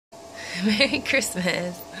Merry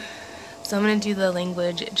Christmas. So I'm going to do the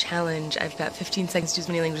language challenge. I've got 15 seconds to do as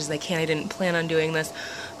many languages as I can. I didn't plan on doing this.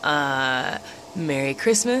 Merry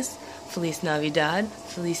Christmas, Feliz Navidad,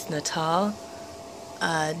 Feliz Natal.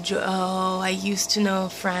 I used to know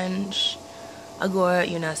French. Agora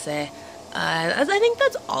yo no sé. I think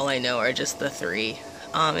that's all I know are just the three.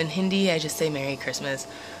 In Hindi, I just say Merry Christmas.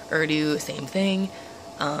 Urdu, same thing.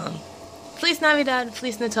 Feliz Navidad,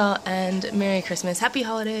 Feliz Natal, and Merry Christmas. Happy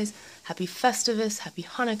holidays, happy Festivus, happy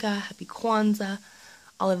Hanukkah, happy Kwanzaa,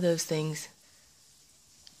 all of those things.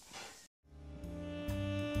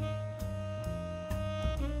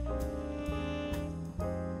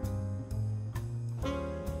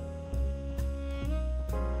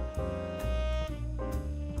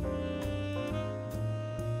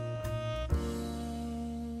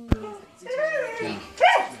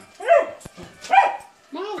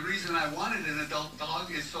 The reason I wanted an adult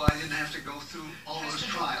dog is so I didn't have to go through all those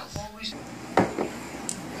trials.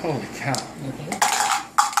 Holy cow. Okay.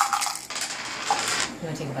 You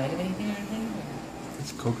want to take a bite of anything or anything?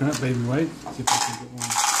 It's coconut baby white. See if I can get one.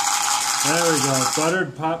 There we go.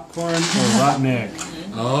 Buttered popcorn or rotten egg.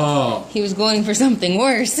 Oh. He was going for something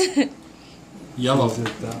worse. Yellow. Is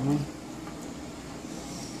it that one?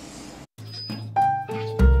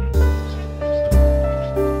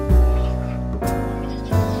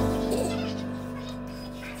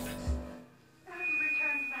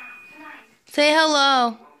 Say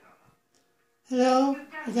hello. Hello?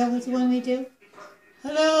 Is that what you want me to do?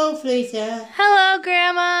 Hello, Felicia. Hello,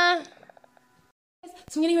 Grandma.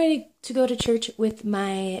 So I'm getting ready to go to church with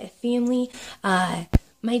my family.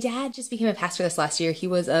 My dad just became a pastor this last year. He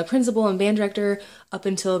was a principal and band director up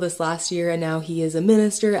until this last year, and now he is a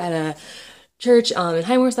minister at a church in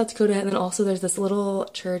Highmore, South Dakota. And then also there's this little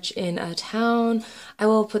church in a town. I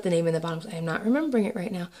will put the name in the bottom because I am not remembering it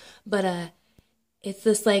right now. But it's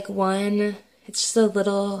this it's just a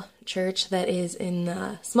little church that is in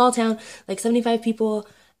a small town, like 75 people,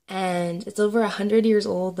 and it's over 100 years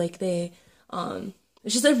old. Like it's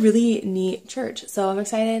just a really neat church. So I'm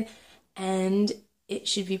excited, and it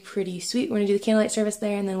should be pretty sweet. We're gonna do the candlelight service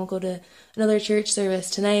there, and then we'll go to another church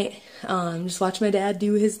service tonight. Just watch my dad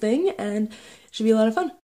do his thing, and it should be a lot of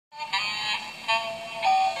fun.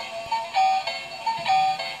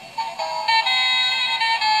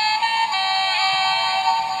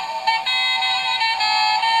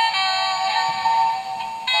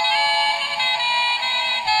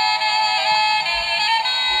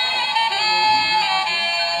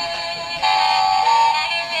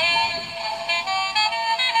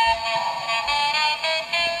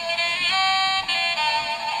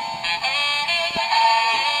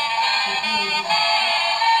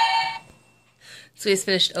 So we just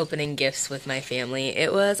finished opening gifts with my family.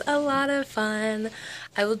 It was a lot of fun.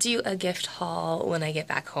 I will do a gift haul when I get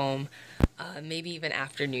back home, maybe even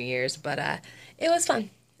after New Year's, but it was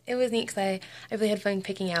fun. It was neat because I really had fun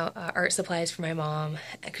picking out art supplies for my mom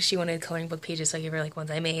because she wanted coloring book pages, so I gave her like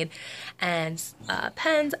ones I made, and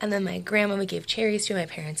pens, and then my grandmama gave cherries to her. My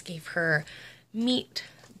parents gave her meat,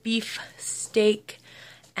 beef, steak,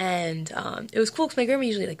 and it was cool because my grandma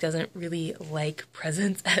usually doesn't really like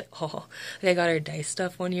presents at all. I got her dice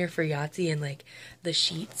stuff one year for Yahtzee and the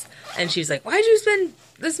sheets, and she was like, "Why'd you spend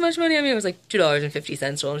this much money on me?" It was like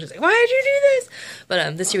 $2.50 roll, and she's like, "Why'd you do this?"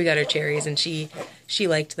 But this year we got her cherries, and she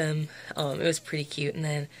liked them. It was pretty cute. And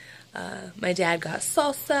then my dad got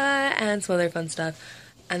salsa and some other fun stuff,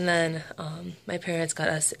 and then my parents got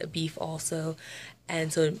us beef also.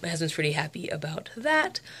 And so my husband's pretty happy about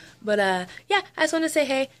that. But yeah, I just wanted to say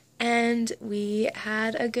hey, and we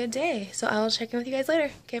had a good day. So I'll check in with you guys later.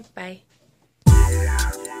 Okay, bye.